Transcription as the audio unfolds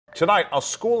Tonight, a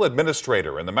school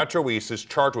administrator in the Metro East is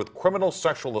charged with criminal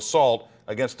sexual assault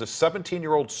against a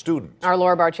 17-year-old student. Our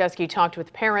Laura Barczewski talked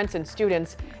with parents and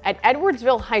students at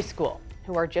Edwardsville High School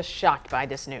who are just shocked by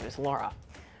this news. Laura.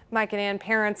 Mike and Ann,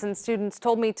 parents and students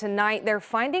told me tonight they're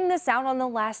finding this out on the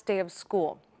last day of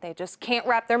school. They just can't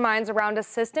wrap their minds around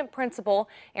assistant principal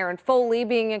Erin Foley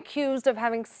being accused of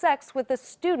having sex with a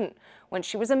student when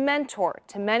she was a mentor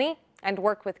to many and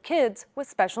worked with kids with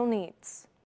special needs.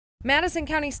 Madison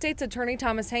County State's Attorney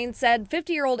Thomas Haynes said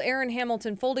 50-year-old Erin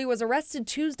Hamilton-Foley was arrested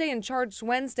Tuesday and charged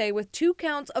Wednesday with 2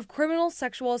 counts of criminal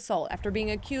sexual assault after being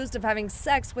accused of having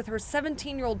sex with her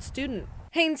 17-year-old student.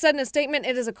 Haynes said in a statement,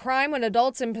 "It is a crime when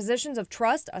adults in positions of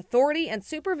trust, authority, and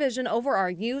supervision over our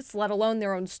youth, let alone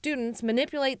their own students,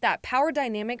 manipulate that power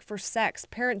dynamic for sex."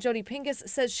 Parent Jody Pincus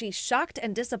says she's shocked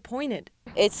and disappointed.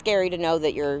 It's scary to know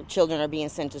that your children are being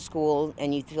sent to school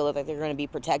and you feel like they're going to be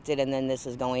protected, and then this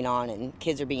is going on and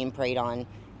kids are being preyed on.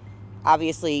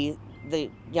 Obviously, the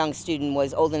young student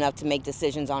was old enough to make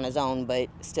decisions on his own, but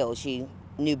still she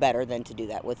knew better than to do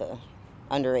that with a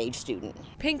underage student.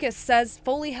 Pincus says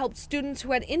Foley helped students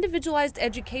who had individualized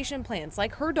education plans,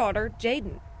 like her daughter,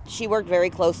 Jaden. She worked very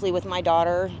closely with my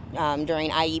daughter during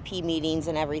IEP meetings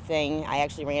and everything. I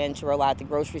actually ran into her a lot at the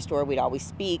grocery store. We'd always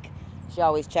speak. She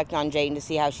always checked on Jaden to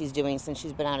see how she's doing since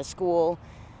she's been out of school.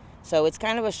 So it's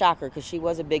kind of a shocker because she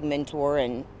was a big mentor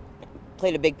and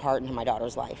played a big part in my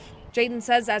daughter's life. Jaden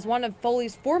says as one of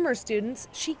Foley's former students,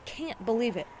 she can't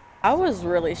believe it. I was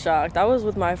really shocked. I was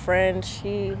with my friend.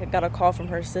 She got a call from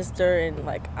her sister and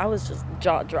I was just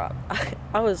jaw dropped.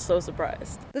 I was so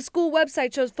surprised. The school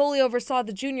website shows Foley oversaw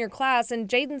the junior class, and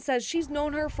Jaden says she's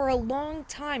known her for a long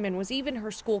time and was even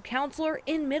her school counselor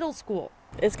in middle school.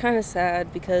 It's kind of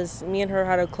sad because me and her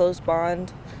had a close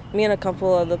bond. Me and a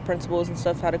couple of the principals and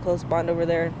stuff had a close bond over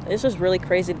there. It's just really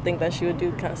crazy to think that she would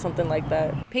do kind of something like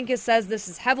that. Pincus says this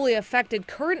has heavily affected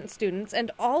current students,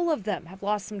 and all of them have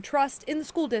lost some trust in the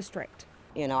school district.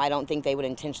 You know, I don't think they would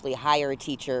intentionally hire a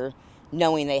teacher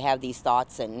knowing they have these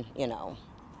thoughts and,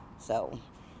 so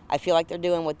I feel like they're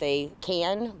doing what they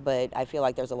can, but I feel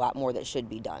like there's a lot more that should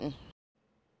be done.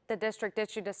 The district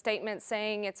issued a statement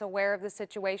saying it's aware of the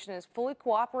situation and is fully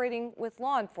cooperating with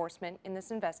law enforcement in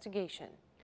this investigation.